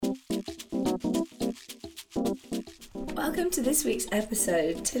Welcome to this week's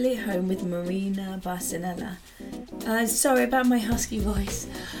episode of Tilly at Home with Marina Barcinella. Sorry about my husky voice.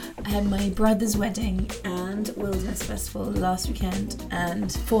 I had my brother's wedding and Wilderness Festival last weekend,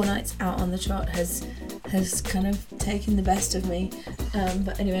 and 4 nights out on the trot has kind of taken the best of me.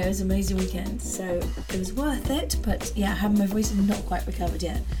 But anyway, it was an amazing weekend, so it was worth it. But yeah, my voice is not quite recovered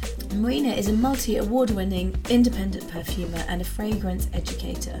yet. Marina is a multi-award-winning independent perfumer and a fragrance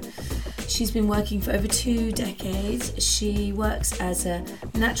educator. She's been working for over 2 decades. She works as a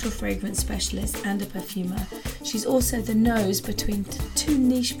natural fragrance specialist and a perfumer. She's also the nose between 2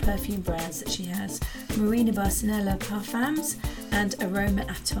 niche perfume brands that she has, Marina Barcinella Parfums and Aroma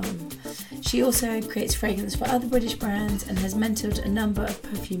Atom. She also creates fragrance for other British brands and has mentored a number of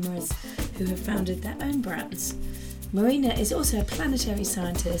perfumers who have founded their own brands. Marina is also a planetary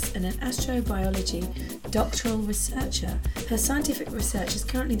scientist and an astrobiology doctoral researcher. Her scientific research is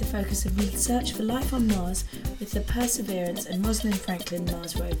currently the focus of research for life on Mars with the Perseverance and Rosalind Franklin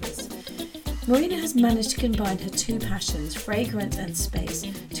Mars rovers. Marina has managed to combine her 2 passions, fragrance and space,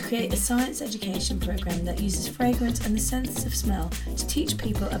 to create a science education program that uses fragrance and the sense of smell to teach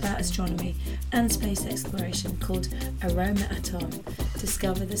people about astronomy and space exploration, called Aroma Atom.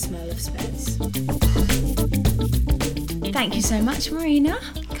 Discover the smell of space. Thank you so much, Marina,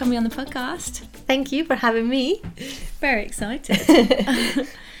 coming on the podcast. Thank you for having me. Very excited.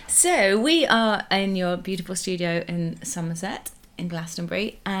 So we are in your beautiful studio in Somerset, in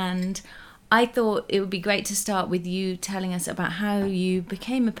Glastonbury, and I thought it would be great to start with you telling us about how you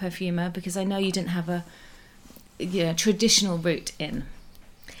became a perfumer, because I know you didn't have a traditional route in.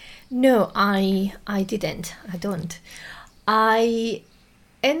 No, I didn't. I don't. I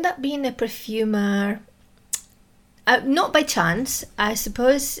ended up being a perfumer, not by chance. I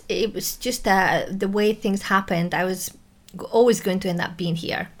suppose it was just the way things happened. I was always going to end up being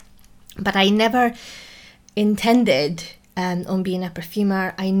here. But I never intended on being a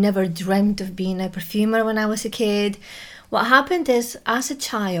perfumer. I never dreamt of being a perfumer when I was a kid. What happened is, as a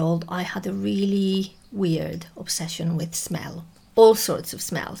child, I had a really weird obsession with smell. All sorts of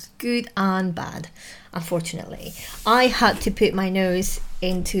smells, good and bad, unfortunately. I had to put my nose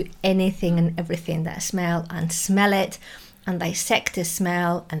into anything and everything that I smell and smell it and dissect the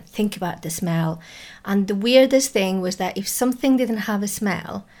smell and think about the smell. And the weirdest thing was that if something didn't have a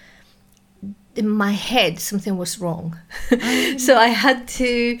smell, in my head something was wrong. So I had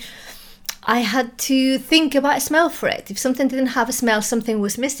to think about a smell for it. If something didn't have a smell, something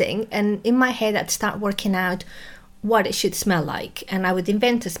was missing, and in my head I'd start working out what it should smell like, and I would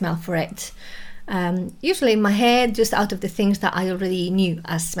invent a smell for it, usually in my head, just out of the things that I already knew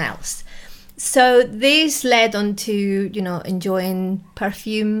as smells. So this led on to enjoying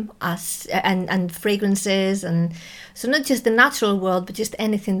perfume and fragrances, and so not just the natural world, but just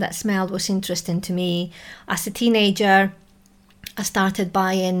anything that smelled was interesting to me. As a teenager, I started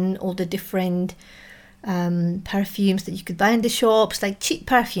buying all the different perfumes that you could buy in the shops, like cheap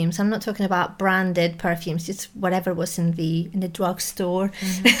perfumes. I'm not talking about branded perfumes, just whatever was in the drugstore,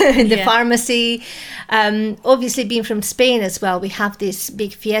 in the pharmacy. Obviously, being from Spain as well, we have these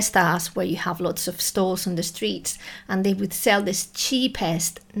big fiestas where you have lots of stalls on the streets, and they would sell this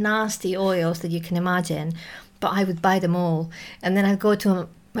cheapest, nasty oils that you can imagine. But I would buy them all, and then I'd go to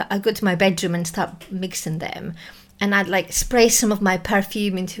my bedroom and start mixing them. And I'd spray some of my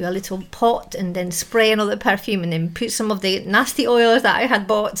perfume into a little pot and then spray another perfume and then put some of the nasty oils that I had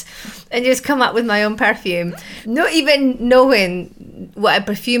bought and just come up with my own perfume. Not even knowing what a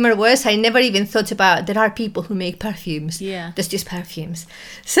perfumer was, I never even thought about there are people who make perfumes. Yeah. There's just perfumes.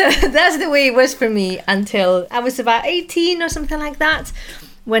 So that's the way it was for me until I was about 18 or something like that,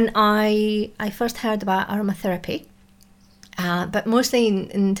 when I first heard about aromatherapy. But mostly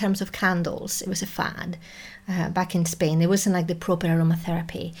in terms of candles. It was a fad. Back in Spain, it wasn't like the proper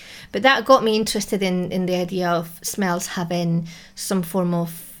aromatherapy, but that got me interested in the idea of smells having some form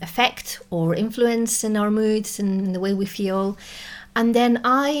of effect or influence in our moods and the way we feel. And then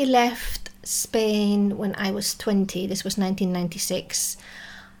I left Spain when I was 20. This was 1996,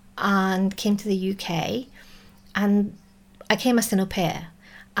 and came to the UK, and I came as an au pair,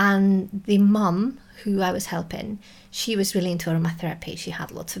 and the mum who I was helping, she was really into aromatherapy. She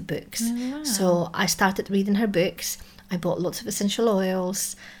had lots of books. Oh, wow. So I started reading her books. I bought lots of essential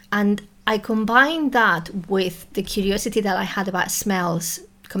oils, and I combined that with the curiosity that I had about smells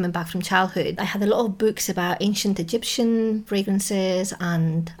coming back from childhood. I had a lot of books about ancient Egyptian fragrances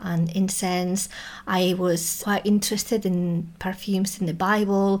and incense. I was quite interested in perfumes in the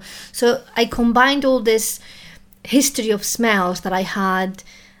Bible. So I combined all this history of smells that I had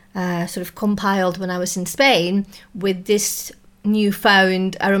sort of compiled when I was in Spain with this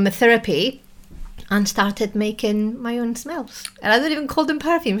newfound aromatherapy, and started making my own smells. And I don't even call them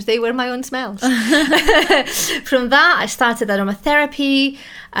perfumes, they were my own smells. From that, I started aromatherapy.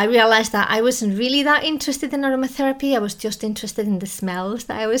 I realized that I wasn't really that interested in aromatherapy. I was just interested in the smells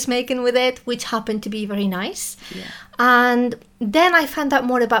that I was making with it, which happened to be very nice. Yeah. And then I found out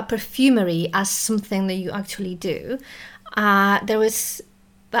more about perfumery as something that you actually do.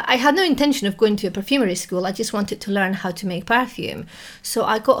 But I had no intention of going to a perfumery school. I just wanted to learn how to make perfume. So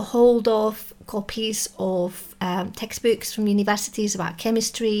I got hold of copies of textbooks from universities about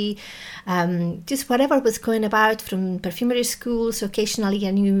chemistry, just whatever was going about from perfumery schools. Occasionally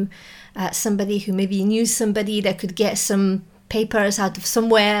I knew somebody who maybe knew somebody that could get some papers out of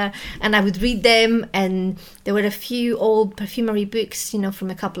somewhere, and I would read them. And there were a few old perfumery books,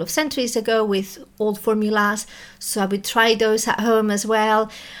 from a couple of centuries ago with old formulas, so I would try those at home as well.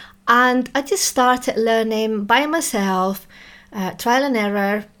 And I just started learning by myself, trial and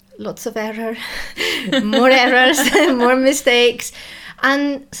error, lots of error, more errors, more mistakes,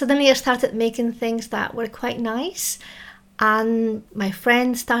 and suddenly I started making things that were quite nice. And my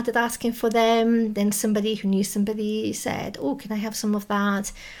friends started asking for them. Then somebody who knew somebody said, "Oh, can I have some of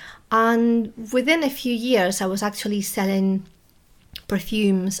that?" And within a few years, I was actually selling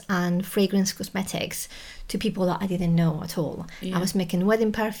perfumes and fragrance cosmetics to people that I didn't know at all. Yeah. I was making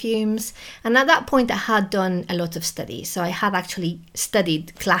wedding perfumes. And at that point, I had done a lot of studies. So I had actually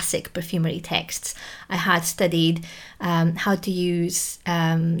studied classic perfumery texts. I had studied how to use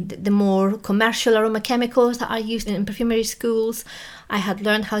the more commercial aroma chemicals that are used in perfumery schools. I had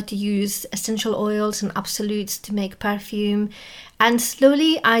learned how to use essential oils and absolutes to make perfume. And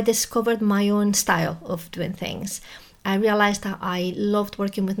slowly I discovered my own style of doing things. I realized that I loved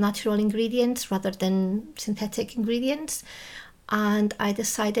working with natural ingredients rather than synthetic ingredients. And I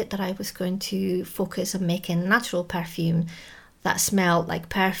decided that I was going to focus on making natural perfume that smelled like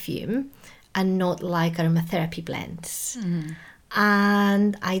perfume and not like aromatherapy blends. Mm.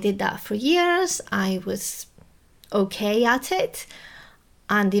 And I did that for years. I was okay at it.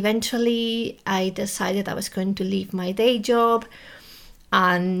 And eventually I decided I was going to leave my day job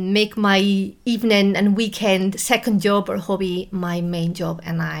and make my evening and weekend second job or hobby my main job.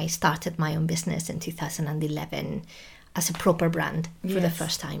 And I started my own business in 2011 as a proper brand for the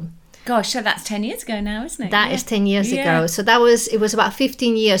first time. Gosh, so that's 10 years ago now, isn't it? That is 10 years ago. So it was about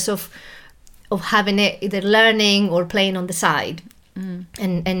 15 years of having it, either learning or playing on the side.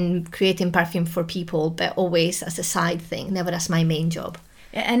 And creating perfume for people, but always as a side thing, never as my main job.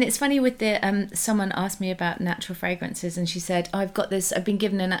 And it's funny with the someone asked me about natural fragrances, and she said, I've been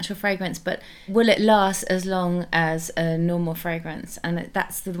given a natural fragrance, but will it last as long as a normal fragrance? And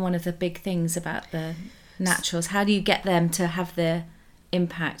that's one of the big things about the naturals. How do you get them to have the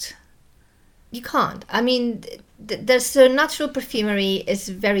impact? You can't. I mean, so natural perfumery is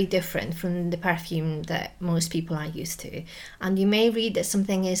very different from the perfume that most people are used to. And you may read that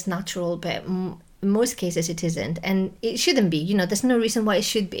something is natural, but in most cases it isn't, and it shouldn't be. There's no reason why it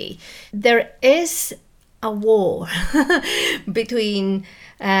should be. There is a war between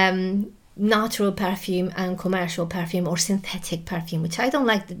natural perfume and commercial perfume or synthetic perfume, which I don't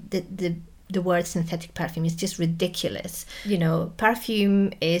like the word synthetic perfume. Is just ridiculous.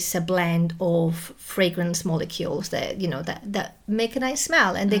 Perfume is a blend of fragrance molecules that that make a nice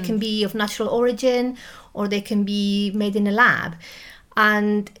smell, and they can be of natural origin or they can be made in a lab,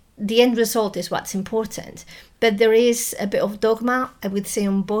 and the end result is what's important. But there is a bit of dogma, I would say,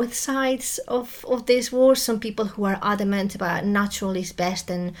 on both sides of this war. Some people who are adamant about natural is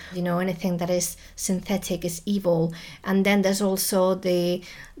best and, anything that is synthetic is evil. And then there's also the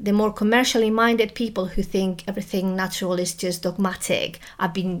more commercially minded people who think everything natural is just dogmatic.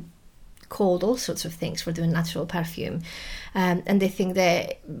 I've been called all sorts of things for doing natural perfume, and they think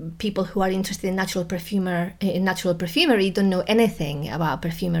that people who are interested in natural perfumery don't know anything about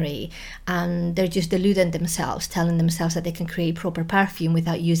perfumery, and they're just deluding themselves, telling themselves that they can create proper perfume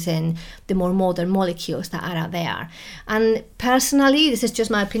without using the more modern molecules that are out there. And personally, this is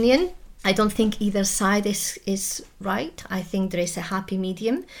just my opinion, I don't think either side is right. I think there is a happy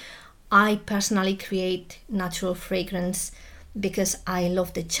medium. I personally create natural fragrance because I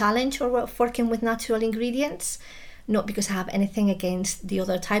love the challenge of working with natural ingredients, not because I have anything against the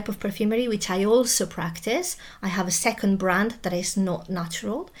other type of perfumery, which I also practice. I have a second brand that is not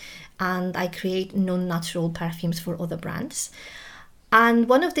natural, and I create non-natural perfumes for other brands. And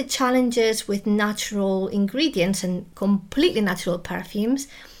one of the challenges with natural ingredients and completely natural perfumes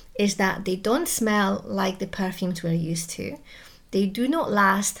is that they don't smell like the perfumes we're used to. They do not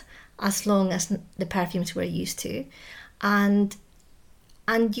last as long as the perfumes we're used to. And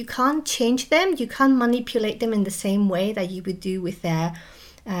you can't change them. You can't manipulate them in the same way that you would do with a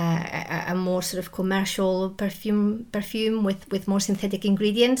a more sort of commercial perfume with more synthetic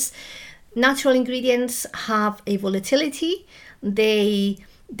ingredients. Natural ingredients have a volatility. They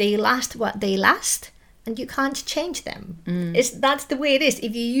last what they last, and you can't change them. That's the way it is.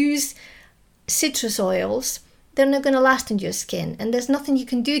 If you use citrus oils, they're not going to last on your skin, and there's nothing you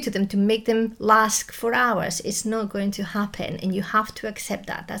can do to them to make them last for hours. It's not going to happen, and you have to accept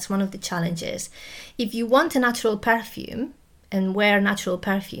that. That's one of the challenges. If you want a natural perfume and wear natural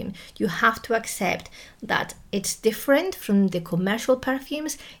perfume, you have to accept that it's different from the commercial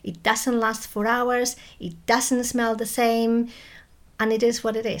perfumes. It doesn't last for hours. It doesn't smell the same. And it is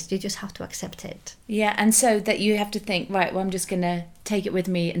what it is. You just have to accept it. Yeah, and so that you have to think, right, well, I'm just going to take it with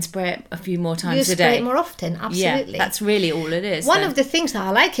me and spray it a few more times a day. You spray it more often, absolutely. Yeah, that's really all it is. One of the things that I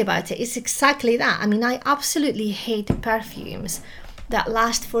like about it is exactly that. I mean, I absolutely hate perfumes that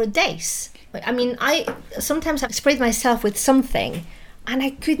last for days. I mean, sometimes I've sprayed myself with something and I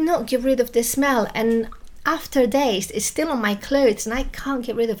could not get rid of the smell. And after days, it's still on my clothes and I can't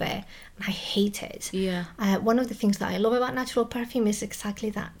get rid of it. I hate it. Yeah. One of the things that I love about natural perfume is exactly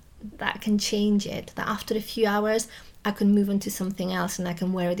that. That can change it. That after a few hours, I can move on to something else and I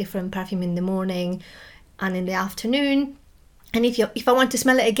can wear a different perfume in the morning and in the afternoon. And if I want to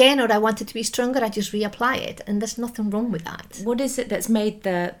smell it again or I want it to be stronger, I just reapply it. And there's nothing wrong with that. What is it that's made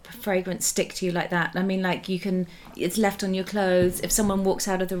the fragrance stick to you like that? I mean, like it's left on your clothes. If someone walks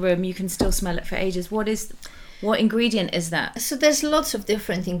out of the room, you can still smell it for ages. What ingredient is that? So there's lots of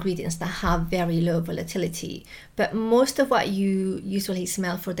different ingredients that have very low volatility, but most of what you usually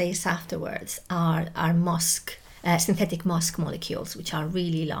smell for days afterwards are musk, synthetic musk molecules, which are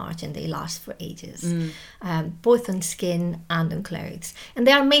really large and they last for ages, both on skin and on clothes. And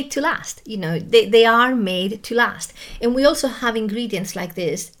they are made to last. They are made to last. And we also have ingredients like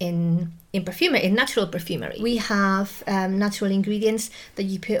this in perfumery, in natural perfumery. We have natural ingredients that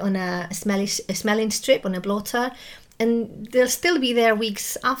you put on a smelling strip, on a blotter, and they'll still be there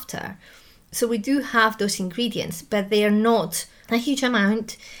weeks after. So we do have those ingredients, but they are not a huge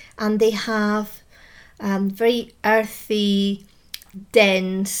amount, and they have very earthy,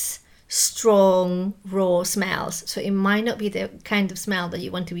 dense, strong, raw smells. So it might not be the kind of smell that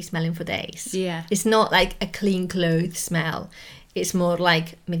you want to be smelling for days. Yeah. It's not like a clean clothes smell. It's more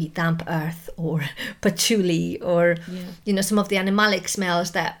like maybe damp earth or patchouli or, some of the animalic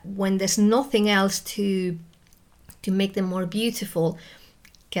smells that when there's nothing else to make them more beautiful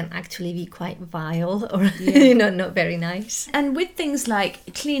can actually be quite vile or, not very nice. And with things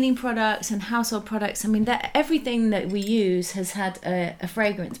like cleaning products and household products, I mean, everything that we use has had a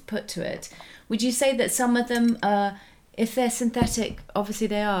fragrance put to it. Would you say that some of them, if they're synthetic, obviously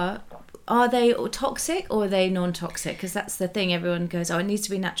they are they toxic or are they non-toxic? Because that's the thing, everyone goes, it needs to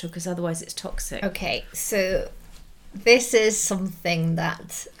be natural because otherwise it's toxic. Okay, so this is something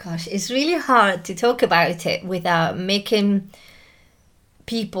that, it's really hard to talk about it without making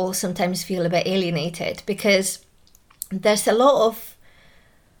people sometimes feel a bit alienated, because there's a lot of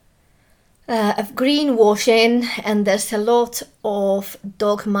greenwashing and there's a lot of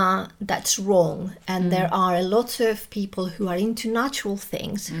dogma that's wrong, and there are a lot of people who are into natural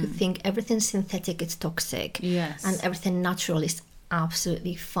things who think everything synthetic is toxic, and everything natural is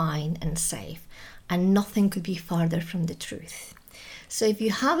absolutely fine and safe, and nothing could be farther from the truth. So if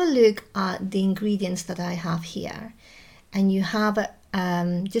you have a look at the ingredients that I have here, and you have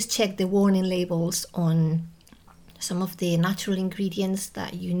just check the warning labels on some of the natural ingredients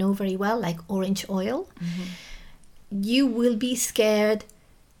that you know very well, like orange oil, you will be scared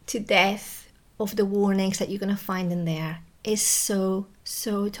to death of the warnings that you're going to find in there. It's so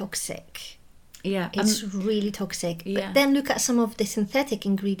toxic. Yeah. It's really toxic. Yeah. But then look at some of the synthetic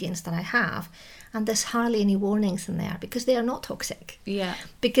ingredients that I have, and there's hardly any warnings in there because they are not toxic. Yeah.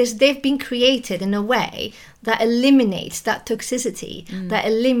 Because they've been created in a way that eliminates that toxicity, that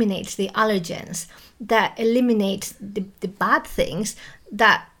eliminates the allergens, that eliminates the bad things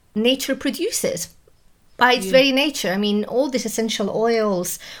that nature produces by its very nature. I mean, all these essential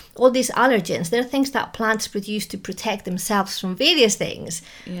oils, all these allergens, they're things that plants produce to protect themselves from various things.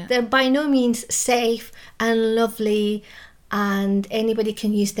 Yeah. They're by no means safe and lovely, and anybody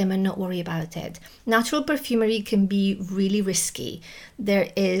can use them and not worry about it. Natural perfumery can be really risky. There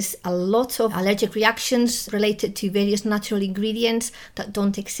is a lot of allergic reactions related to various natural ingredients that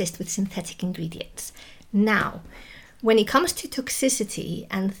don't exist with synthetic ingredients. Now, when it comes to toxicity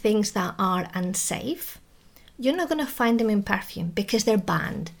and things that are unsafe, you're not going to find them in perfume because they're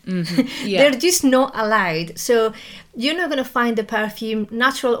banned. Yeah. They're just not allowed. So you're not going to find a perfume,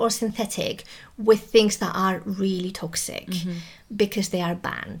 natural or synthetic, with things that are really toxic because they are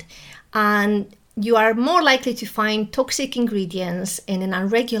banned. And you are more likely to find toxic ingredients in an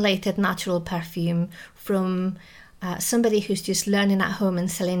unregulated natural perfume from somebody who's just learning at home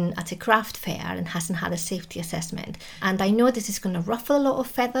and selling at a craft fair and hasn't had a safety assessment. And I know this is going to ruffle a lot of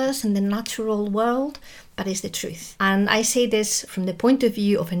feathers in the natural world, but it's the truth. And I say this from the point of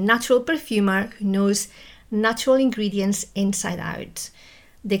view of a natural perfumer who knows natural ingredients inside out.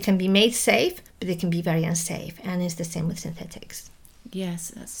 They can be made safe, but they can be very unsafe. And it's the same with synthetics.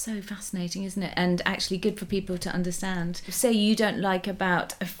 Yes, that's so fascinating, isn't it? And actually good for people to understand. Say you don't like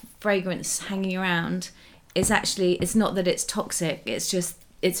about a fragrance hanging around, it's not that it's toxic,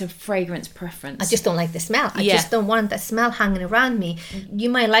 it's a fragrance preference. I just don't like the smell. I just don't want that smell hanging around me. You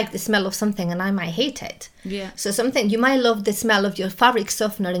might like the smell of something and I might hate it. Yeah. So you might love the smell of your fabric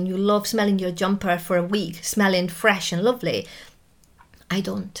softener and you love smelling your jumper for a week, smelling fresh and lovely. I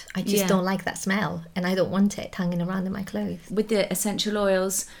don't. I just don't like that smell and I don't want it hanging around in my clothes. With the essential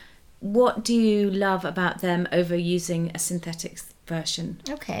oils, what do you love about them over using a synthetic version?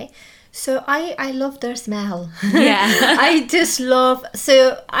 Okay. So I love their smell. Yeah. I just love, as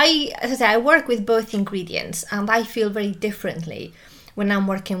I say, I work with both ingredients and I feel very differently when I'm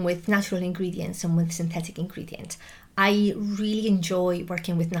working with natural ingredients and with synthetic ingredients. I really enjoy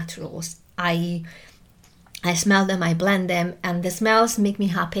working with naturals. I smell them, I blend them, and the smells make me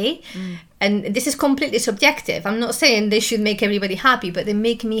happy. And this is completely subjective. I'm not saying they should make everybody happy, but they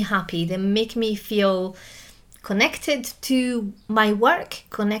make me happy. They make me feel connected to my work,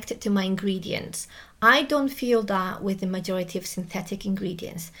 connected to my ingredients. I don't feel that with the majority of synthetic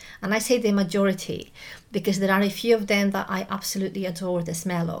ingredients. And I say the majority because there are a few of them that I absolutely adore the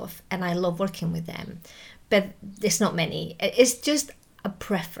smell of and I love working with them. But there's not many. It's just a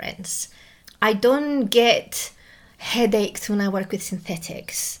preference. I don't get headaches when I work with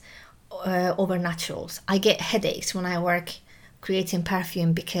synthetics over naturals. I get headaches when I work creating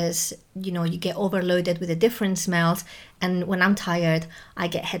perfume because you get overloaded with the different smells, and when I'm tired I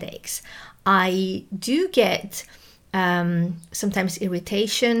get headaches. I do get sometimes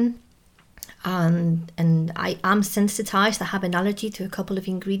irritation and I am sensitized. I have an allergy to a couple of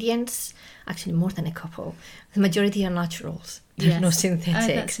ingredients, actually more than a couple. The majority are naturals. There's no synthetics.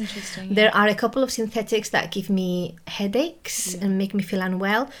 Oh, that's interesting. There are a couple of synthetics that give me headaches and make me feel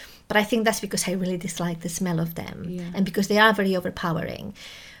unwell. But I think that's because I really dislike the smell of them and because they are very overpowering.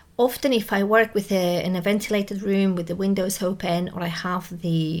 Often if I work with in a ventilated room with the windows open or I have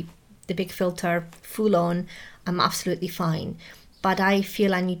the big filter full on, I'm absolutely fine. But I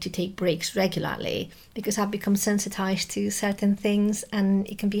feel I need to take breaks regularly because I've become sensitized to certain things and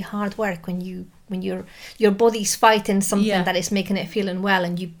it can be hard work when your body's fighting something that is making it feel unwell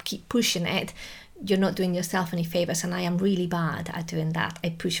and you keep pushing it. You're not doing yourself any favors, and I am really bad at doing that. I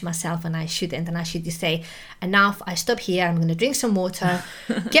push myself and I shouldn't, and I should just say, enough, I stop here, I'm going to drink some water,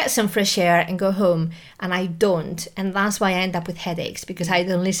 get some fresh air and go home, and I don't, and that's why I end up with headaches, because I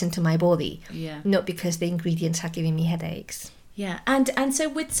don't listen to my body, not because the ingredients are giving me headaches. Yeah, and so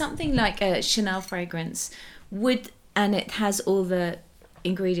with something like a Chanel fragrance, and it has all the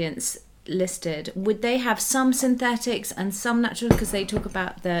ingredients listed, would they have some synthetics and some natural? Because they talk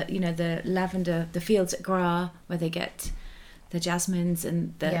about the lavender, the fields at Gras where they get the jasmines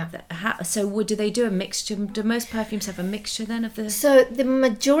and do they do a mixture? Do most perfumes have a mixture then of the? So the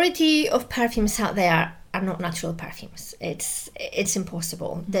majority of perfumes out there are not natural perfumes. It's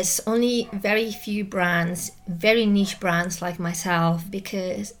impossible. There's only very few brands, very niche brands like myself,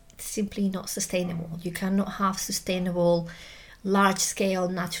 because it's simply not sustainable. You cannot have sustainable large-scale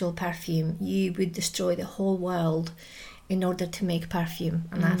natural perfume. You would destroy the whole world in order to make perfume,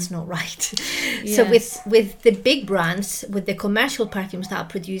 and that's not right. Yes. So with the big brands, with the commercial perfumes that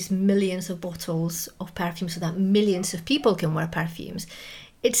produce millions of bottles of perfume so that millions of people can wear perfumes,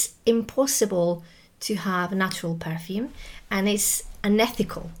 it's impossible to have natural perfume, and it's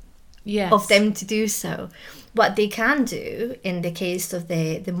unethical of them to do so. What they can do in the case of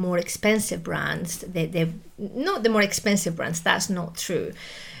the more expensive brands, not the more expensive brands, that's not true.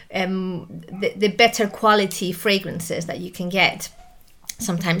 The better quality fragrances that you can get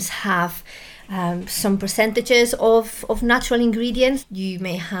sometimes have some percentages of natural ingredients. You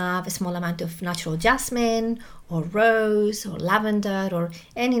may have a small amount of natural jasmine or rose or lavender or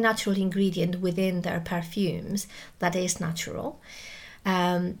any natural ingredient within their perfumes that is natural.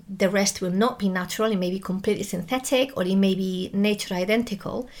 The rest will not be natural. It may be completely synthetic, or it may be nature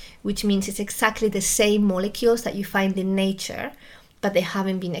identical, which means it's exactly the same molecules that you find in nature, but they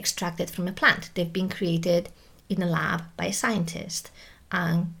haven't been extracted from a plant. They've been created in a lab by a scientist,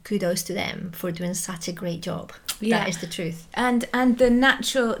 and kudos to them for doing such a great job. That is the truth. And the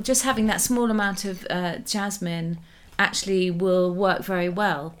natural, just having that small amount of jasmine actually will work very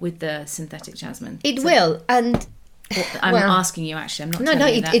well with the synthetic jasmine. It will, and I'm asking you actually. I'm not. No,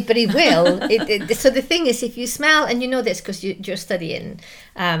 but it will. So the thing is, if you smell, and you know this because you're studying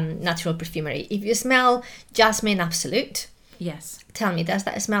natural perfumery. If you smell jasmine absolute, yes. Tell me, does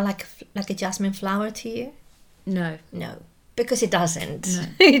that smell like a jasmine flower to you? No. Because it doesn't. No.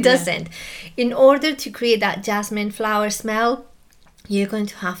 It doesn't. In order to create that jasmine flower smell, you're going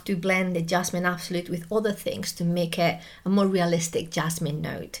to have to blend the jasmine absolute with other things to make it a more realistic jasmine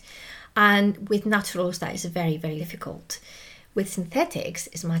note. And with naturals, that is very, very difficult. With synthetics,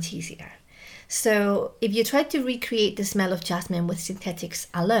 it's much easier. So if you try to recreate the smell of jasmine with synthetics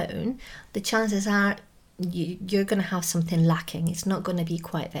alone, the chances are you're going to have something lacking. It's not going to be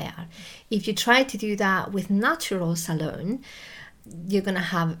quite there. If you try to do that with naturals alone, you're going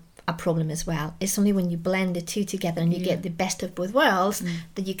to have a problem as well. It's only when you blend the two together and you get the best of both worlds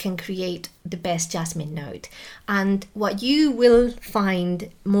that you can create the best jasmine note. And what you will find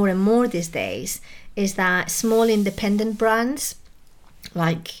more and more these days is that small independent brands,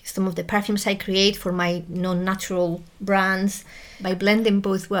 like some of the perfumes I create for my non-natural brands, by blending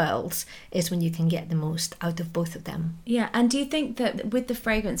both worlds is when you can get the most out of both of them. Yeah, and do you think that with the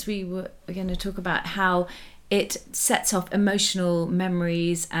fragrance we're going to talk about how it sets off emotional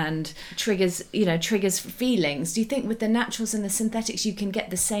memories and triggers feelings? Do you think with the naturals and the synthetics you can get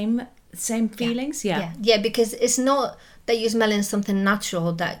the same feelings? Yeah, because it's not that you're smelling something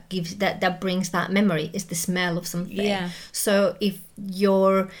natural that gives that brings that memory. It's the smell of something. Yeah. So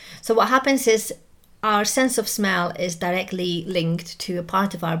what happens is our sense of smell is directly linked to a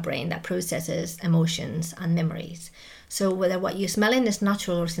part of our brain that processes emotions and memories. So whether what you're smelling is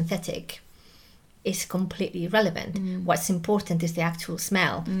natural or synthetic is completely irrelevant. What's important is the actual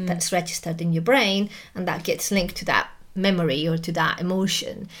smell that's registered in your brain, and that gets linked to that memory or to that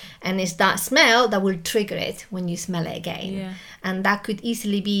emotion, and it's that smell that will trigger it when you smell it again. And that could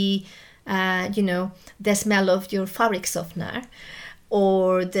easily be the smell of your fabric softener,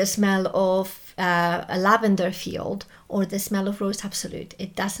 or the smell of a lavender field, or the smell of rose absolute.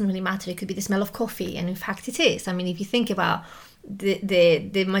 It doesn't really matter. It could be the smell of coffee, and in fact it is. I mean, if you think about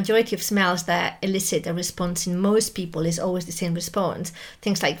the majority of smells that elicit a response in most people is always the same response.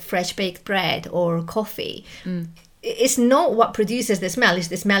 Things like fresh baked bread or coffee. It's not what produces the smell, it's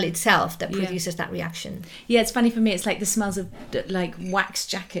the smell itself that produces that reaction. Yeah, it's funny for me, it's like the smells of like wax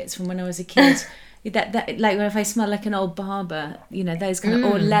jackets from when I was a kid. that like if I smell like an old barber, those kind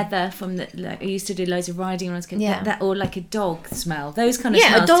of, or leather from I used to do loads of riding when I was a kid. That or like a dog smell, those kind of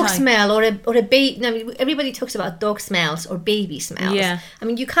smells. A dog smell or a baby. I mean, everybody talks about dog smells or baby smells. Yeah. I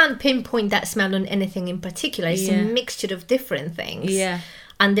mean, you can't pinpoint that smell on anything in particular. It's a mixture of different things. Yeah.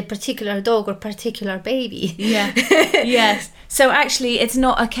 And the particular dog or particular baby. Yeah. Yes. So actually, it's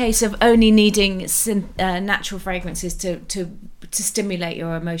not a case of only needing natural fragrances to stimulate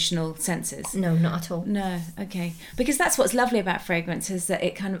your emotional senses. No, not at all. No. Okay. Because that's what's lovely about fragrance, is that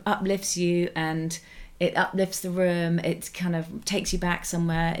it kind of uplifts you and it uplifts the room. It kind of takes you back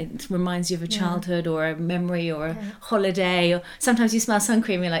somewhere. It reminds you of a childhood or a memory or a holiday. Or sometimes you smell sun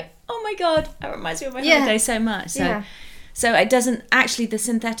cream, you're like, oh my God, that reminds me of my holiday so much. So it doesn't actually, the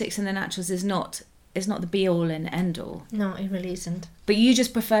synthetics and the naturals is not the be all and end all. No, it really isn't. But you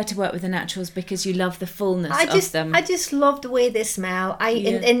just prefer to work with the naturals because you love the fullness of them. I just love the way they smell.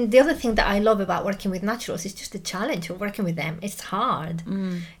 And the other thing that I love about working with naturals is just the challenge of working with them. It's hard.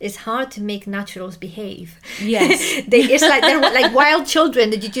 It's hard to make naturals behave. Yes. It's like they're like wild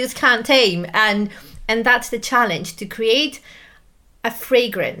children that you just can't tame. And that's the challenge, to create a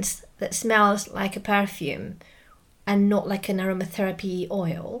fragrance that smells like a perfume and not like an aromatherapy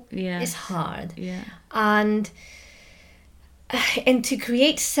oil. It's hard. And to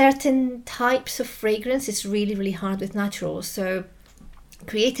create certain types of fragrance is really, really hard with naturals. So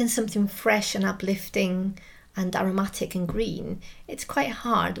creating something fresh and uplifting and aromatic and green, it's quite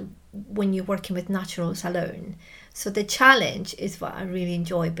hard when you're working with naturals alone. So the challenge is what I really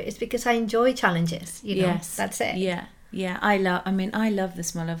enjoy, but it's because I enjoy challenges, Yes. That's it. Yeah. I love the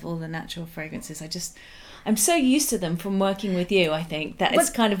smell of all the natural fragrances. I'm so used to them from working with you. I think that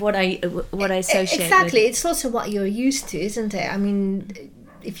it's kind of what I associate. Exactly, with. It's also what you're used to, isn't it? I mean,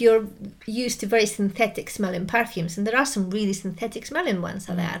 if you're used to very synthetic smelling perfumes, and there are some really synthetic smelling ones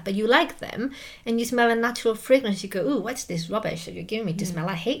out there, but you like them, and you smell a natural fragrance, you go, "Ooh, what's this rubbish that you're giving me to smell?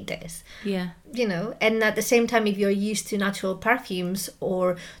 I hate this." Yeah. And at the same time, if you're used to natural perfumes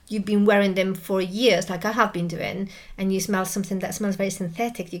or you've been wearing them for years, like I have been doing, and you smell something that smells very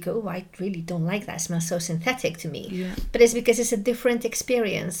synthetic, you go, "Oh, I really don't like that. It smells so synthetic to me." Yeah. But it's because it's a different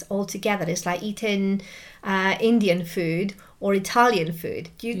experience altogether. It's like eating Indian food or Italian food.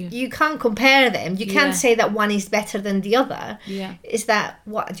 You can't compare them. You can't say that one is better than the other. Yeah. Is that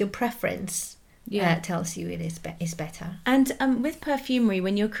what your preference tells you it is better? And with perfumery,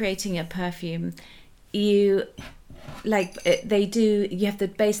 when you're creating a perfume, you you have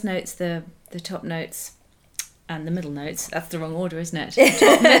the base notes, the top notes, and the middle notes. That's the wrong order, isn't it?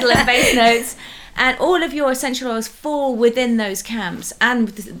 Top, middle, and base notes. And all of your essential oils fall within those camps, and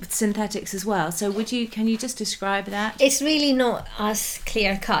with synthetics as well. So can you just describe that? It's really not as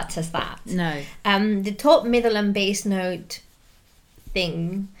clear cut as that. No. The top, middle, and base note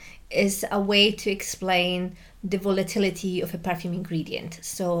thing is a way to explain the volatility of a perfume ingredient.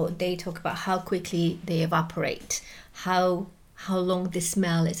 So they talk about how quickly they evaporate, how long the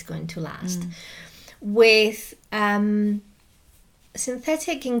smell is going to last. With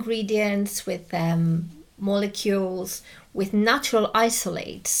synthetic ingredients, with molecules, with natural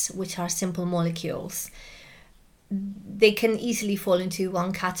isolates, which are simple molecules, they can easily fall into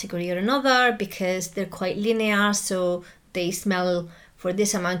one category or another because they're quite linear. So they smell for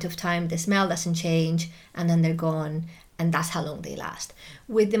this amount of time, the smell doesn't change, and then they're gone, and that's how long they last.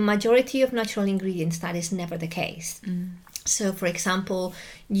 With the majority of natural ingredients, that is never the case. So, for example,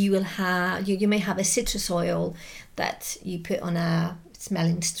 you may have a citrus oil that you put on a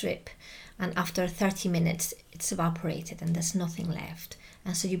smelling strip, and after 30 minutes, it's evaporated and there's nothing left.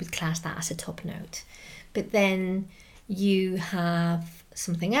 And so you would class that as a top note. But then you have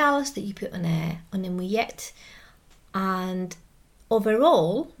something else that you put on a mouillette, and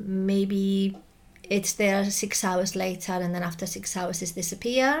overall, maybe it's there 6 hours later, and then after 6 hours it's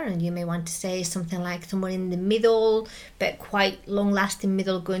disappear, and you may want to say something like somewhere in the middle, but quite long-lasting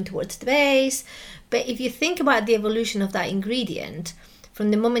middle going towards the base. But if you think about the evolution of that ingredient,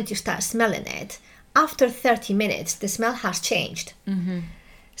 from the moment you start smelling it, after 30 minutes, the smell has changed.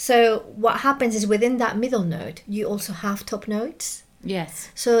 So what happens is within that middle note, you also have top notes. Yes.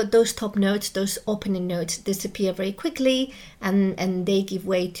 So those top notes, those opening notes disappear very quickly, and they give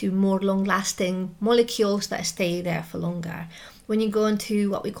way to more long-lasting molecules that stay there for longer. When you go into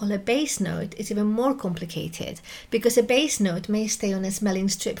what we call a base note, it's even more complicated because a base note may stay on a smelling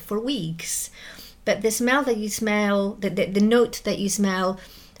strip for weeks. But the smell that you smell, the note that you smell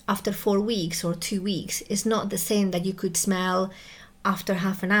after 4 weeks or 2 weeks is not the same that you could smell after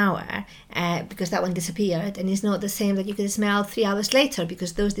half an hour because that one disappeared, and it's not the same that you could smell 3 hours later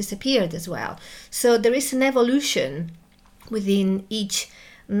because those disappeared as well. So there is an evolution within each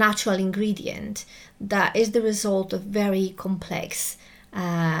natural ingredient that is the result of very complex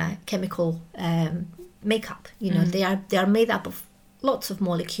chemical makeup. They are made up of lots of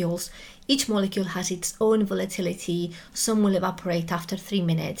molecules. Each molecule has its own volatility. Some will evaporate after 3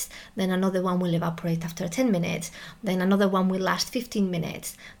 minutes, then another one will evaporate after 10 minutes, then another one will last 15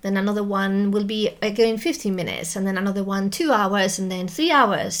 minutes, then another one will be again 15 minutes, and then another one 2 hours, and then 3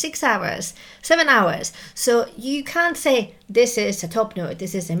 hours, 6 hours, 7 hours. So you can't say this is a top note,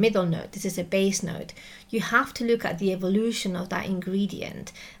 this is a middle note, this is a base note. You have to look at the evolution of that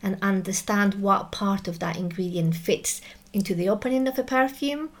ingredient and understand what part of that ingredient fits into the opening of a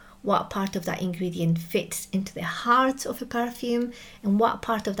perfume, what part of that ingredient fits into the heart of a perfume, and what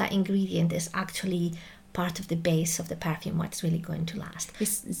part of that ingredient is actually part of the base of the perfume, what's really going to last.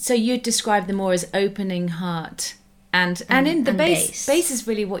 So you describe them more as opening, heart, and in the base is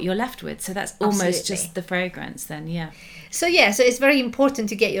really what you're left with. So that's almost just the fragrance then, yeah. So it's very important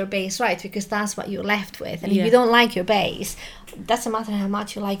to get your base right because that's what you're left with. And if you don't like your base, doesn't matter how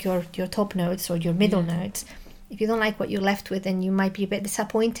much you like your top notes or your middle notes. If you don't like what you're left with, then you might be a bit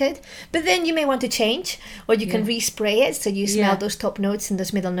disappointed. But then you may want to change, or you can respray it so you smell those top notes and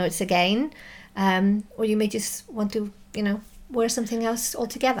those middle notes again. Or you may just want to, wear something else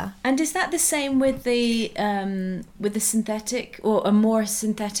altogether. And is that the same with the synthetic or a more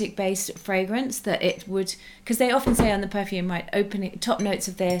synthetic based fragrance that it would, because they often say on the perfume, right, opening top notes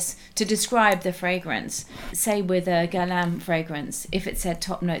of this to describe the fragrance. Say with a Guerlain fragrance, if it said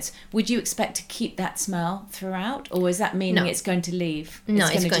top notes, would you expect to keep that smell throughout, or is that meaning it's going to leave? No,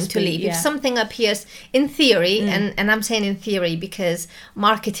 it's going to leave. If something appears in theory, and I'm saying in theory because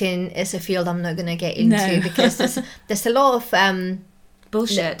marketing is a field I'm not going to get into because there's a lot of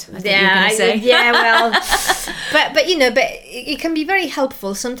bullshit. But it can be very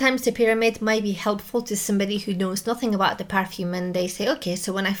helpful. Sometimes the pyramid might be helpful to somebody who knows nothing about the perfume, and they say, okay,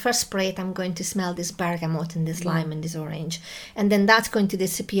 so when I first spray it, I'm going to smell this bergamot and this lime and this orange, and then that's going to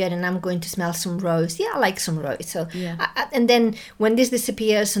disappear, and I'm going to smell some rose. I like some rose. So and then when this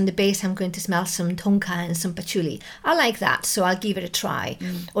disappears on the base, I'm going to smell some tonka and some patchouli. I like that, so I'll give it a try.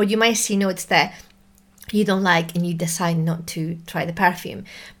 Or you might see notes that you don't like and you decide not to try the perfume.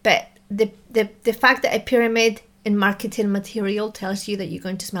 But the fact that a pyramid in marketing material tells you that you're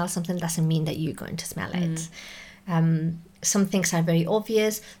going to smell something doesn't mean that you're going to smell it. Some things are very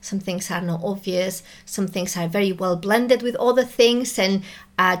obvious, some things are not obvious, some things are very well blended with other things, and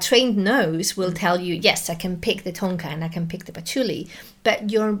a trained nose will tell you, yes, I can pick the tonka and I can pick the patchouli, but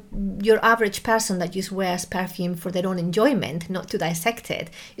your average person that just wears perfume for their own enjoyment, not to dissect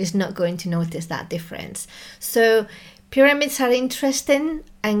it, is not going to notice that difference. So pyramids are interesting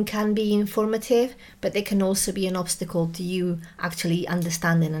and can be informative, but they can also be an obstacle to you actually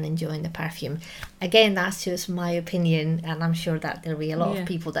understanding and enjoying the perfume. Again, that's just my opinion, and I'm sure that there'll be a lot of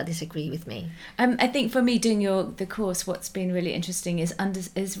people that disagree with me. I think for me, doing the course, what's been really interesting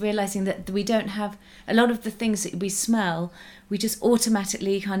is realising that we don't have a lot of the things that we smell. We just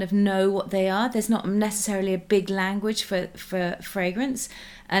automatically kind of know what they are. There's not necessarily a big language for fragrance,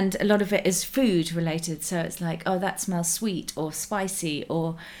 and a lot of it is food related. So it's like, oh, that smells sweet or spicy,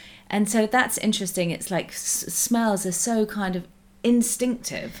 and so that's interesting. It's like smells are so kind of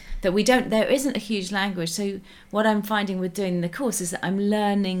instinctive that there isn't a huge language. So what I'm finding with doing the course is that I'm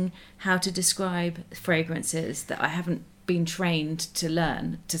learning how to describe fragrances that I haven't been trained to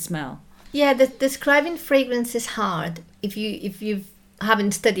learn to smell. Yeah, describing fragrance is hard if you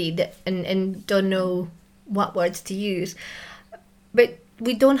haven't studied and don't know what words to use. But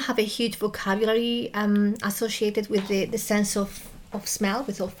we don't have a huge vocabulary associated with the sense of smell,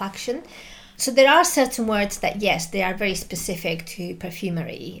 with olfaction. So there are certain words that, yes, they are very specific to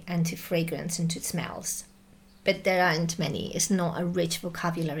perfumery and to fragrance and to smells. But there aren't many. It's not a rich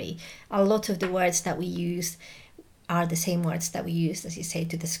vocabulary. A lot of the words that we use are the same words that we use, as you say,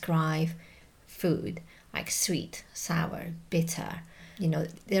 to describe food, like sweet, sour, bitter. You know,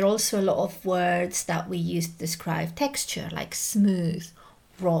 there are also a lot of words that we use to describe texture, like smooth,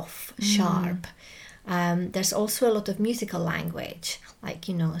 rough, sharp. There's also a lot of musical language, like,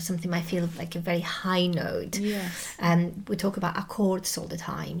 you know, something might feel like a very high note. Yes. And we talk about accords all the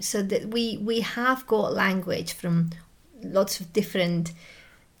time. So that we have got language from lots of different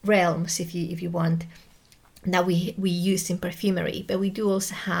realms, if you want, that we use in perfumery, but we do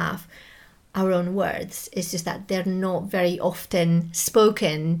also have our own words. It's just that they're not very often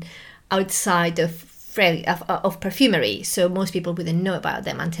spoken outside of perfumery, so most people wouldn't know about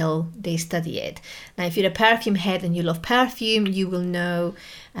them until they study it. Now, if you're a perfume head and you love perfume, you will know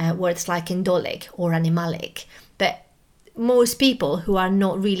words like indolic or animalic, but most people who are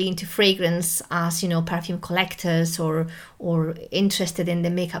not really into fragrance as, you know, perfume collectors or interested in the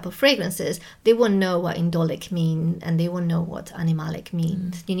makeup of fragrances, they won't know what indolic means and they won't know what animalic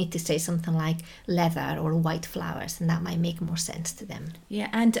means. You need to say something like leather or white flowers, and that might make more sense to them. Yeah,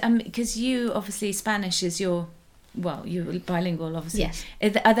 and because you obviously Spanish is you're bilingual, obviously. Yes.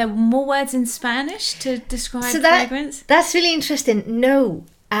 Are there more words in Spanish to describe fragrance? That's really interesting. No.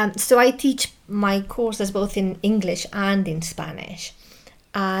 So I teach my courses both in English and in Spanish.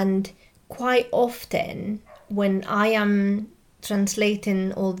 And quite often when I am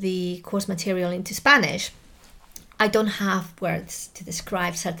translating all the course material into Spanish, I don't have words to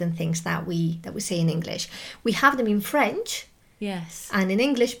describe certain things that we say in English. We have them in French, yes, and in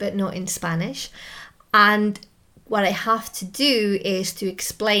English, but not in Spanish. And what I have to do is to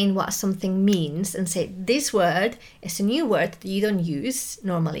explain what something means and say, this word is a new word that you don't use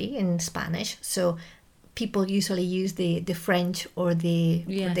normally in Spanish. So people usually use the French or the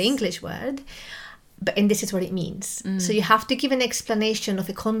English word, and this is what it means. So you have to give an explanation of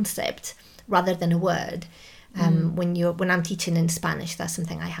a concept rather than a word. When I'm teaching in Spanish, that's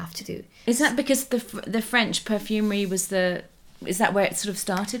something I have to do. Is that because the French perfumery is that where it sort of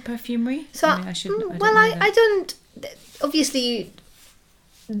started, perfumery? So I don't. Obviously,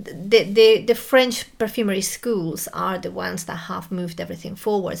 the French perfumery schools are the ones that have moved everything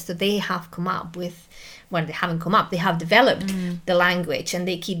forward. So they have come up with, well, they haven't come up. They have developed the language and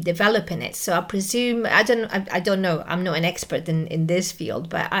they keep developing it. So I presume I don't know. I'm not an expert in this field,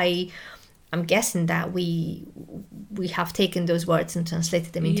 but I'm guessing that we have taken those words and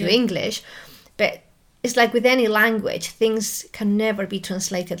translated them into English, but. It's like with any language, things can never be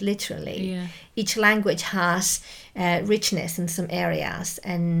translated literally. Yeah. Each language has richness in some areas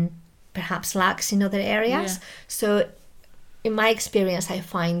and perhaps lacks in other areas. Yeah. So in my experience, I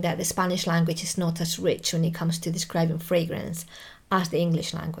find that the Spanish language is not as rich when it comes to describing fragrance as the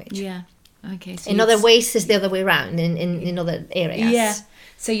English language. Yeah. Okay. So in other ways, it's the other way around in other areas. Yeah.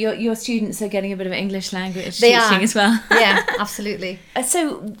 So your students are getting a bit of English language teaching as well. Yeah, absolutely.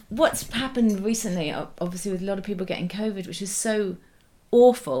 So what's happened recently, obviously with a lot of people getting COVID, which is so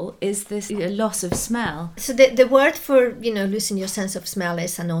awful, is this loss of smell. So the word for, losing your sense of smell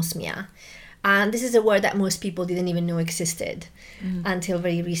is anosmia. And this is a word that most people didn't even know existed until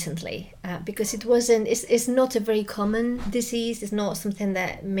very recently, because it's not a very common disease. It's not something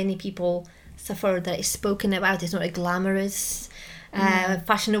that many people suffer, that is spoken about. It's not a glamorous,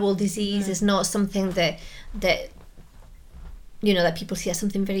 fashionable disease. It's not something that that people see as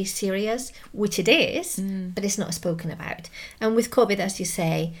something very serious, which it is, but it's not spoken about. And with COVID, as you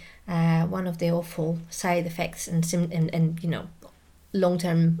say, one of the awful side effects and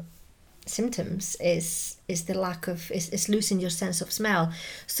long-term symptoms is the lack of is losing your sense of smell.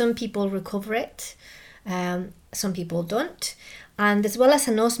 Some people recover it, some people don't, and as well as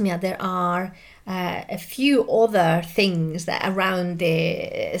anosmia, there are a few other things that around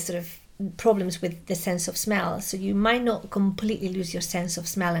the sort of problems with the sense of smell. So you might not completely lose your sense of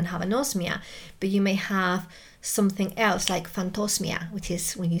smell and have anosmia, but you may have something else like phantosmia, which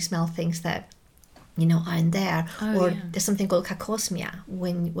is when you smell things that aren't there. There's something called cacosmia,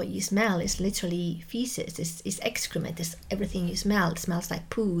 when what you smell is literally feces, is excrement, is everything you smell. It smells like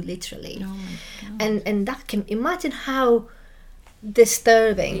poo, literally. And that can, imagine how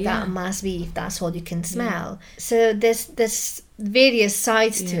disturbing that must be if that's all you can smell. So there's various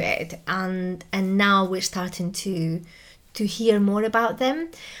sides to it, and now we're starting to hear more about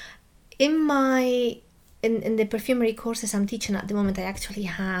them. In the perfumery courses I'm teaching at the moment, I actually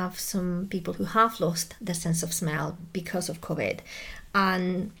have some people who have lost their sense of smell because of COVID,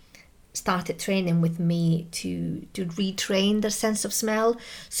 and started training with me to retrain their sense of smell.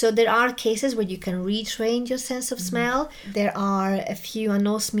 So there are cases where you can retrain your sense of smell. There are a few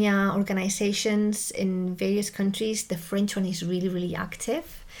anosmia organizations in various countries. The French one is really, really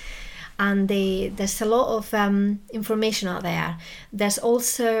active, and there's a lot of information out there. There's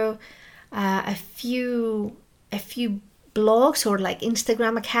also a few blogs or like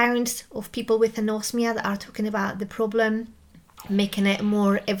Instagram accounts of people with anosmia that are talking about the problem, making it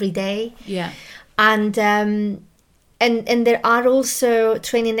more everyday. And there are also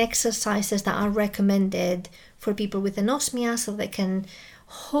training exercises that are recommended for people with anosmia, so they can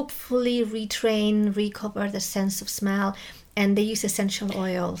hopefully recover the sense of smell. And they use essential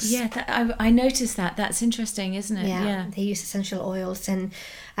oils. I noticed that. That's interesting, isn't it? They use essential oils. And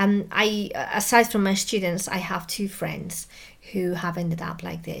I, aside from my students, I have 2 friends who have ended up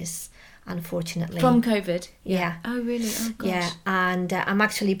like this, unfortunately. From COVID? Yeah. Oh, really? Oh, gosh. Yeah, and I'm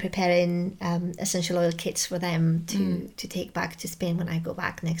actually preparing essential oil kits for them to take back to Spain when I go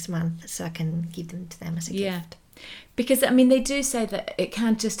back next month, so I can give them to them as a gift. Because, I mean, they do say that it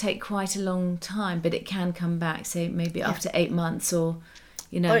can just take quite a long time, but it can come back, say, maybe after 8 months or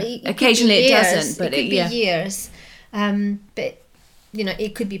occasionally it doesn't. But it could be years. But,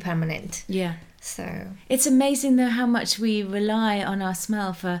 it could be permanent. Yeah. So it's amazing, though, how much we rely on our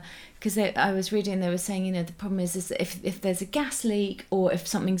smell for... Because I was reading, they were saying, the problem is that if there's a gas leak or if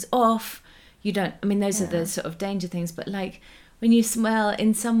something's off, you don't... I mean, those are the sort of danger things, but like... When you smell,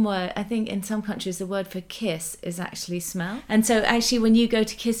 in some word, I think in some countries the word for kiss is actually smell. And so actually when you go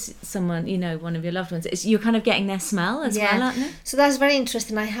to kiss someone, one of your loved ones, you're kind of getting their smell as well, aren't you? So that's very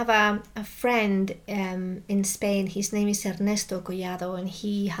interesting. I have a friend in Spain. His name is Ernesto Collado, and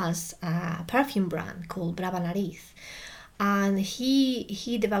he has a perfume brand called Brava Nariz. And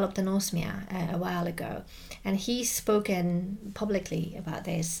he developed anosmia a while ago. And he's spoken publicly about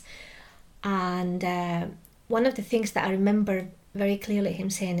this. And... one of the things that I remember very clearly him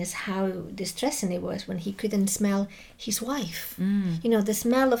saying is how distressing it was when he couldn't smell his wife. The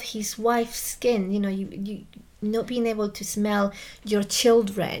smell of his wife's skin, you not being able to smell your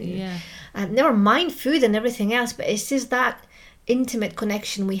children. Never mind food and everything else, but it's just that intimate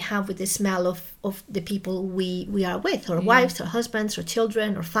connection we have with the smell of the people we are with, or wives or husbands or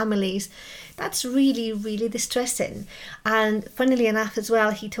children or families. That's really, really distressing. And funnily enough as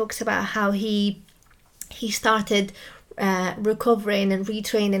well, he talks about how he started recovering and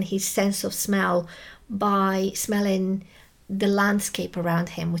retraining his sense of smell by smelling the landscape around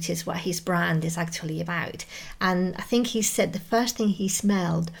him, which is what his brand is actually about. And I think he said the first thing he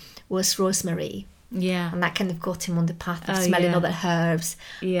smelled was rosemary. And that kind of got him on the path of smelling other herbs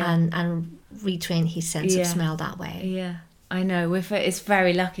and retrain his sense of smell that way. I know. It's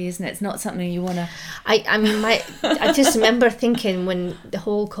very lucky, isn't it? It's not something you want to... I just remember thinking when the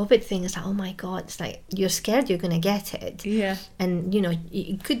whole COVID thing is like, oh my God, it's like you're scared you're going to get it. And,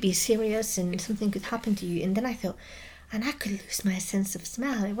 it could be serious and something could happen to you. And then I thought, and I could lose my sense of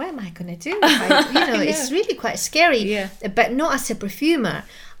smell. What am I going to do? It's really quite scary. But not as a perfumer.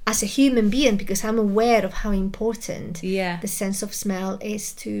 as a human being, because I'm aware of how important Yeah. the sense of smell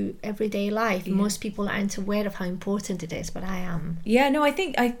is to everyday life. Yeah. Most people aren't aware of how important it is, but I am. Yeah, no, I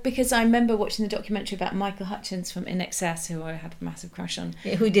think because I remember watching the documentary about Michael Hutchence from In Excess, who I had a massive crush on.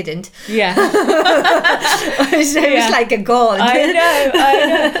 Yeah, who didn't? Yeah. So it was like a god. I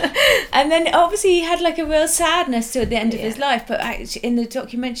know. And then obviously he had like a real sadness to the end of his life, but actually in the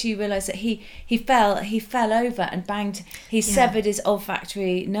documentary you realise that he fell over and banged, he severed his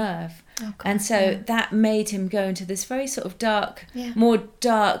olfactory nerve. Oh, God, and so that made him go into this very sort of dark, more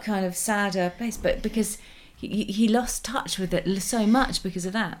dark kind of sadder place, but because he lost touch with it so much because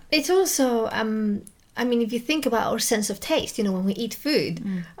of that. It's also, I mean, if you think about our sense of taste, you know, when we eat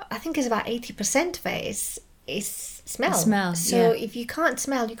food, I think it's about 80% of it is smell. Smell, so if you can't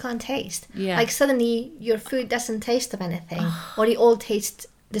smell, you can't taste. Yeah. Like suddenly your food doesn't taste of anything, or it all tastes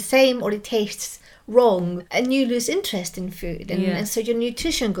the same, or it tastes wrong, and you lose interest in food, and so your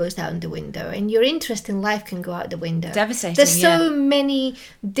nutrition goes out the window, and your interest in life can go out the window. Devastating. There's so many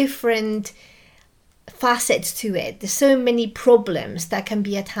different facets to it. There's so many problems that can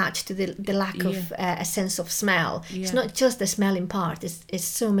be attached to the lack of a sense of smell. It's not just the smelling part, it's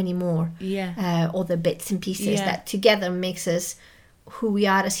so many more other bits and pieces that together makes us who we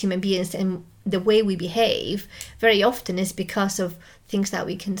are as human beings, and the way we behave very often is because of things that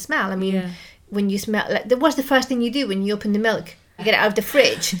we can smell. I mean, when you smell, like, what's the first thing you do when you open the milk? You get it out of the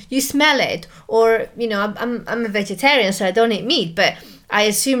fridge, you smell it. Or, you know, I'm a vegetarian, so I don't eat meat, but I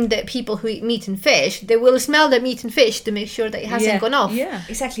assume that people who eat meat and fish, they will smell the meat and fish to make sure that it hasn't gone off. Yeah,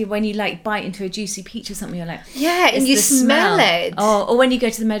 exactly. When you like bite into a juicy peach or something, you're like, and you smell it. Or when you go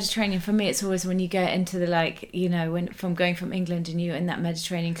to the Mediterranean, for me, it's always when you go into the, like, you know, when from going from England and you're in that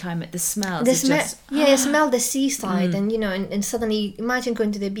Mediterranean climate, the smells are just... you smell the seaside, and, you know, and suddenly imagine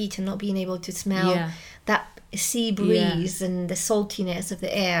going to the beach and not being able to smell that sea breeze and the saltiness of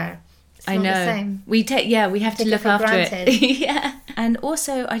the air. It's I not know. the same. We have to look after granted. it. And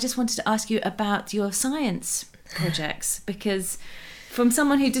also, I just wanted to ask you about your science projects, because from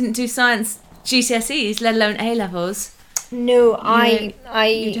someone who didn't do science GCSEs, let alone A levels, you're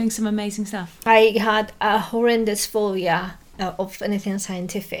doing some amazing stuff. I had a horrendous phobia of anything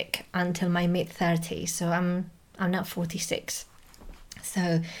scientific until my mid-30s. So I'm now 46.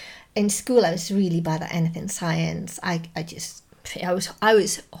 So in school, I was really bad at anything science. I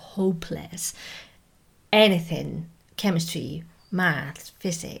was hopeless. Anything, chemistry, maths,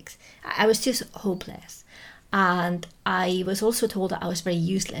 physics, I was just hopeless. And I was also told that I was very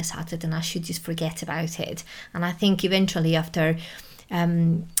useless at it and I should just forget about it. And I think eventually after,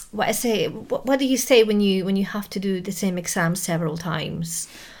 what do you say when you have to do the same exam several times?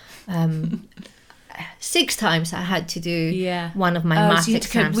 6 times I had to do one of my math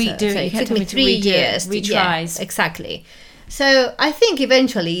exams. It took me 3 years. Retries. Exactly. So I think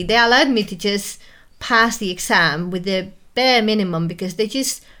eventually they allowed me to just pass the exam with the bare minimum, because they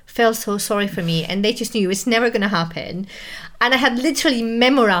just felt so sorry for me and they just knew it's never going to happen. And I had literally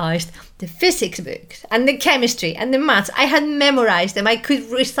memorized the physics books and the chemistry and the maths. I had memorized them. I could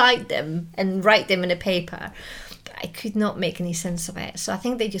recite them and write them in a paper. But I could not make any sense of it. So I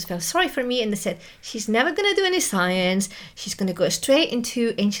think they just felt sorry for me and they said, she's never going to do any science. She's going to go straight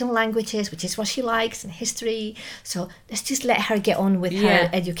into ancient languages, which is what she likes, and history. So let's just let her get on with her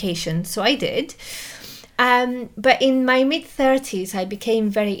education. So I did. But in my mid-30s, I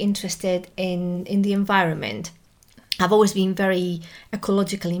became very interested in the environment. I've always been very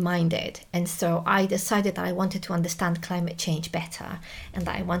ecologically minded. And so I decided that I wanted to understand climate change better and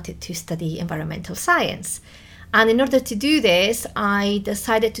that I wanted to study environmental science. And in order to do this, I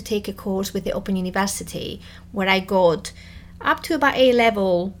decided to take a course with the Open University where I got up to about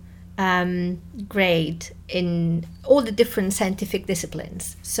A-level grade in all the different scientific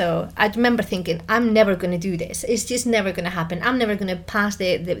disciplines. So I remember thinking, I'm never going to do this. It's just never going to happen. I'm never going to pass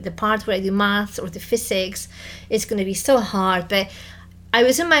the part where I do maths or the physics. It's going to be so hard. But I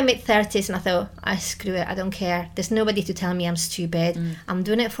was in my mid-30s and I thought, screw it, I don't care. There's nobody to tell me I'm stupid. I'm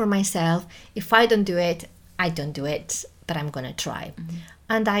doing it for myself. If I don't do it, I don't do it, but I'm going to try.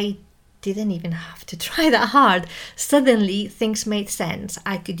 And I didn't even have to try that hard. Suddenly things made sense.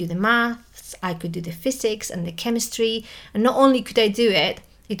 I could do the maths, I could do the physics and the chemistry, and not only could I do it,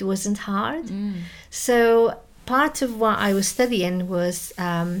 it wasn't hard. So part of what I was studying was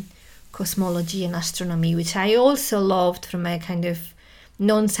cosmology and astronomy, which I also loved from a kind of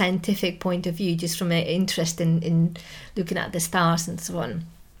non-scientific point of view, just from an interest in looking at the stars and so on.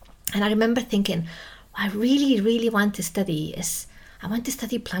 And I remember thinking, what I really, really want to study is I want to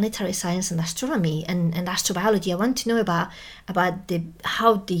study planetary science and astronomy and astrobiology. I want to know about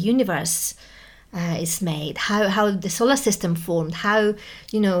how the universe is made, how the solar system formed, how,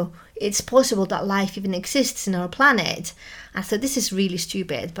 it's possible that life even exists in our planet. I thought, this is really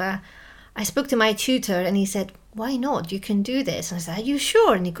stupid. But I spoke to my tutor and he said, why not? You can do this. And I said, are you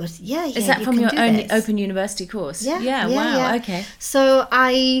sure? And he goes, yeah. Is that from your own Open University course? Yeah. Wow. Okay. So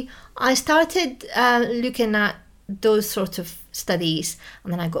I started looking at those sort of studies,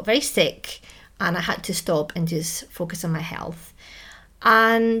 and then I got very sick and I had to stop and just focus on my health.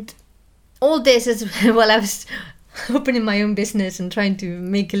 And all this is while I was opening my own business and trying to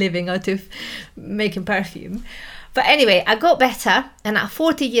make a living out of making perfume. But anyway, I got better, and at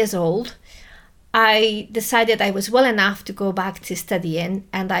 40 years old, I decided I was well enough to go back to studying,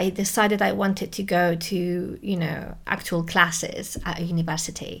 and I decided I wanted to go to, actual classes at a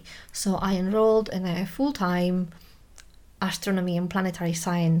university. So I enrolled in a full-time astronomy and planetary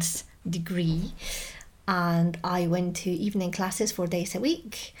science degree, and I went to evening classes 4 days a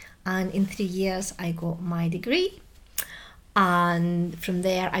week, and in 3 years I got my degree. And from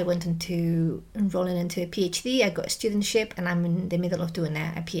there I went into enrolling into a PhD. I got a studentship, and I'm in the middle of doing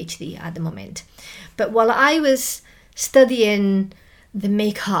a PhD at the moment. But while I was studying the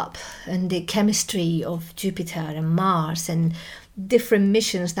makeup and the chemistry of Jupiter and Mars and different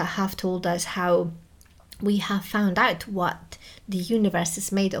missions that have told us how we have found out what the universe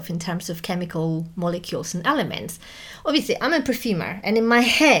is made of in terms of chemical molecules and elements, obviously I'm a perfumer, and in my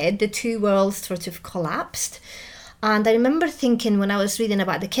head the two worlds sort of collapsed. And I remember thinking, when I was reading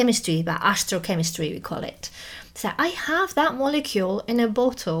about the chemistry, about astrochemistry we call it, so I have that molecule in a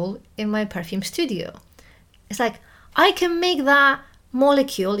bottle in my perfume studio. It's like, I can make that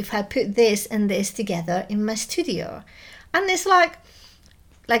molecule if I put this and this together in my studio. And it's like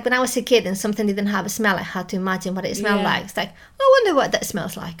when I was a kid and something didn't have a smell, I had to imagine what it smelled like. It's like, I wonder what that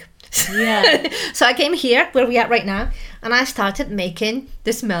smells like. Yeah. So I came here, where we are right now, and I started making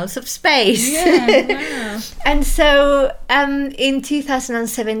the smells of space. Yeah, wow. And so in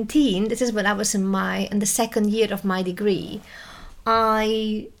 2017, this is when I was in the second year of my degree,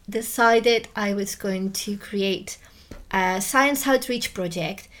 I decided I was going to create a science outreach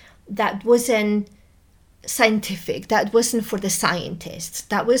project that wasn't scientific, that wasn't for the scientists,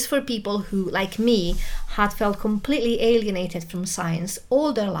 that was for people who, like me, had felt completely alienated from science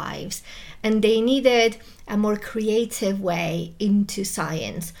all their lives, and they needed a more creative way into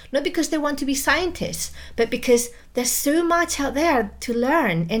science, not because they want to be scientists, but because there's so much out there to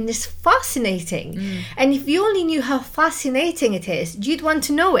learn, and it's fascinating. And if you only knew how fascinating it is, you'd want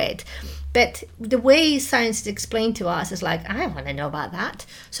to know it. But the way science is explained to us is like, I want to know about that.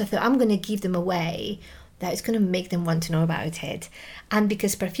 So I thought, I'm going to give them a way that is going to make them want to know about it. And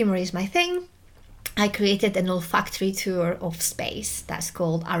because perfumery is my thing, I created an olfactory tour of space that's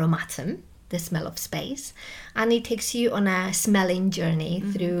called Aromatum, the smell of space. And it takes you on a smelling journey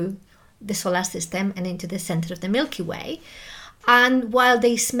through the solar system and into the center of the Milky Way. And while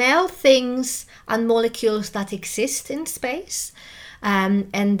they smell things and molecules that exist in space,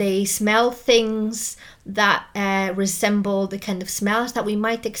 and they smell things that resemble the kind of smells that we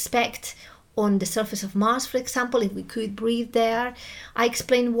might expect on the surface of Mars, for example, if we could breathe there. I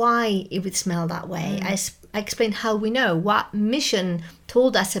explain why it would smell that way. I explain how we know, what mission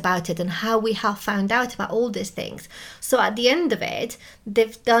told us about it, and how we have found out about all these things. So at the end of it,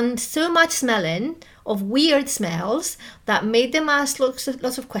 they've done so much smelling of weird smells that made them ask lots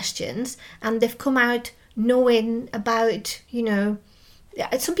of questions, and they've come out knowing about,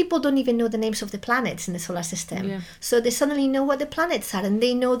 some people don't even know the names of the planets in the solar system. Yeah. So they suddenly know what the planets are, and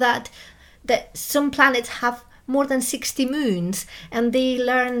they know that some planets have more than 60 moons, and they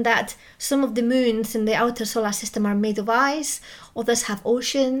learn that some of the moons in the outer solar system are made of ice, others have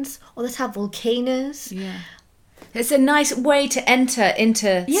oceans, others have volcanoes. Yeah. It's a nice way to enter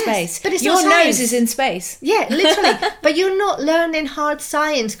into space. But it's your not nose science. is in space. Yeah, literally. But you're not learning hard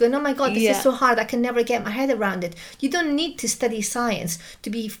science, going, oh my God, this Yeah. is so hard, I can never get my head around it. You don't need to study science to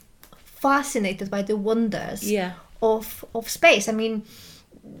be fascinated by the wonders of space. I mean,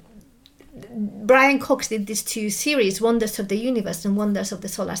 Brian Cox did these two series, Wonders of the Universe and Wonders of the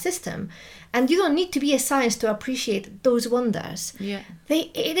Solar System. And you don't need to be a scientist to appreciate those wonders. Yeah.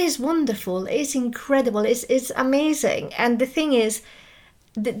 It is wonderful. It's incredible. It's amazing. And the thing is,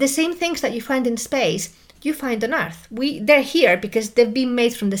 the same things that you find in space, you find on Earth. They're here because they've been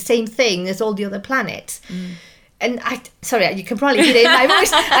made from the same thing as all the other planets. And you can probably hear it in my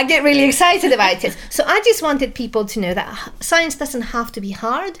voice. I get really excited about it. So I just wanted people to know that science doesn't have to be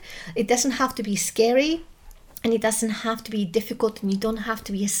hard. It doesn't have to be scary. And it doesn't have to be difficult. And you don't have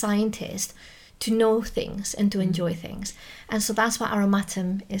to be a scientist to know things and to enjoy things. And so that's what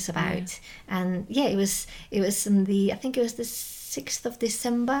Aromatum is about. And it was I think it was the 6th of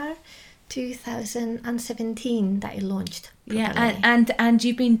December 2017 that it launched. Yeah, properly. and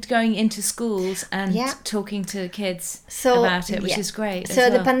you've been going into schools and talking to kids about it, which is great. So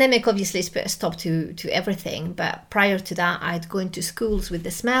the pandemic obviously put a stop to everything, but prior to that, I'd go into schools with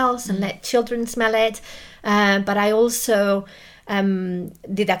the smells and let children smell it. But I also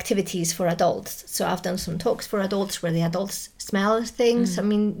did activities for adults. So I've done some talks for adults where the adults smell things. I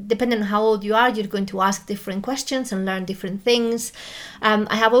mean, depending on how old you are, you're going to ask different questions and learn different things.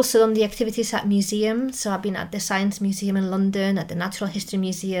 I have also done the activities at museums. So I've been at the Science Museum in London, at the Natural History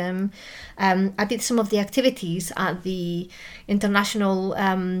Museum. I did some of the activities at the International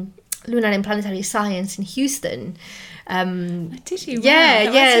Lunar and Planetary Science in Houston. Did you? Yeah,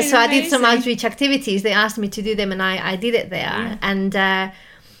 wow, yeah. So amazing. I did some outreach activities. They asked me to do them, and I did it there. Yeah.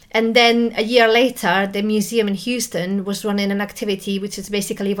 And then a year later, the museum in Houston was running an activity, which is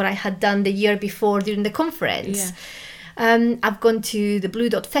basically what I had done the year before during the conference. Yeah. I've gone to the Blue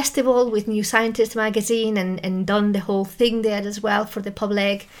Dot Festival with New Scientist magazine and done the whole thing there as well for the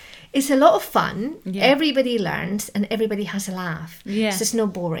public. It's a lot of fun. Yeah. Everybody learns and everybody has a laugh. Yeah. It's just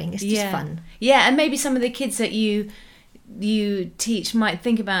not boring. It's just fun. Yeah, and maybe some of the kids that you teach might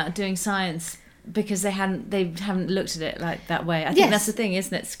think about doing science because they haven't looked at it like that way. I think that's the thing,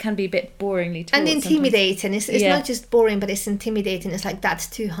 isn't it? It can be a bit boringly taught. And intimidating. It's not just boring, but it's intimidating. It's like, that's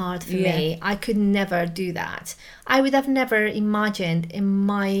too hard for me. I could never do that. I would have never imagined in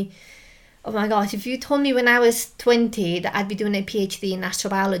my... Oh my gosh, if you told me when I was 20 that I'd be doing a PhD in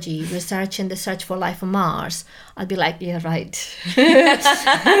astrobiology, researching the search for life on Mars, I'd be like, yeah, right.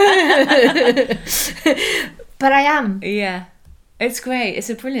 But I am. Yeah. It's great.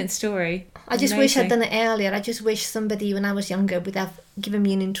 It's a brilliant story. I just wish I'd done it earlier. I just wish somebody, when I was younger, would have given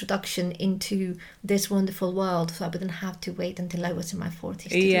me an introduction into this wonderful world, so I wouldn't have to wait until I was in my 40s to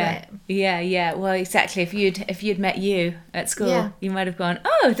do it. Yeah. Well, exactly. If you'd met you at school, you might have gone,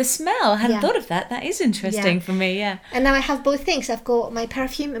 oh, the smell. I hadn't thought of that. That is interesting for me. Yeah. And now I have both things. I've got my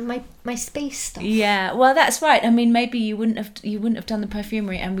perfume and my space stuff. Yeah. Well, that's right. I mean, maybe you wouldn't have done the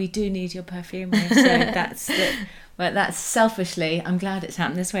perfumery, and we do need your perfumery. So that's the. Well, that's selfishly, I'm glad it's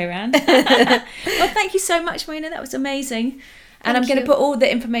happened this way around. Well, thank you so much, Marina. That was amazing. And I'm going to put all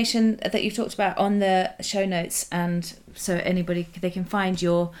the information that you've talked about on the show notes, and so they can find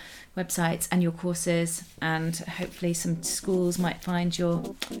your websites and your courses, and hopefully some schools might find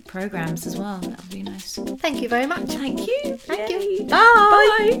your programs as well. That would be nice. Thank you very much. Thank you. Thank Yay. you.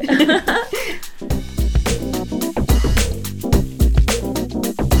 Bye.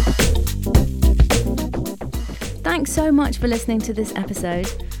 Thanks so much for listening to this episode.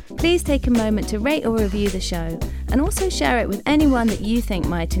 Please take a moment to rate or review the show, and also share it with anyone that you think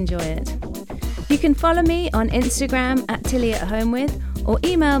might enjoy it. You can follow me on Instagram @TillyAtHomeWith, or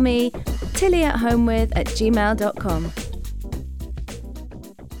email me tillyathomewith@gmail.com.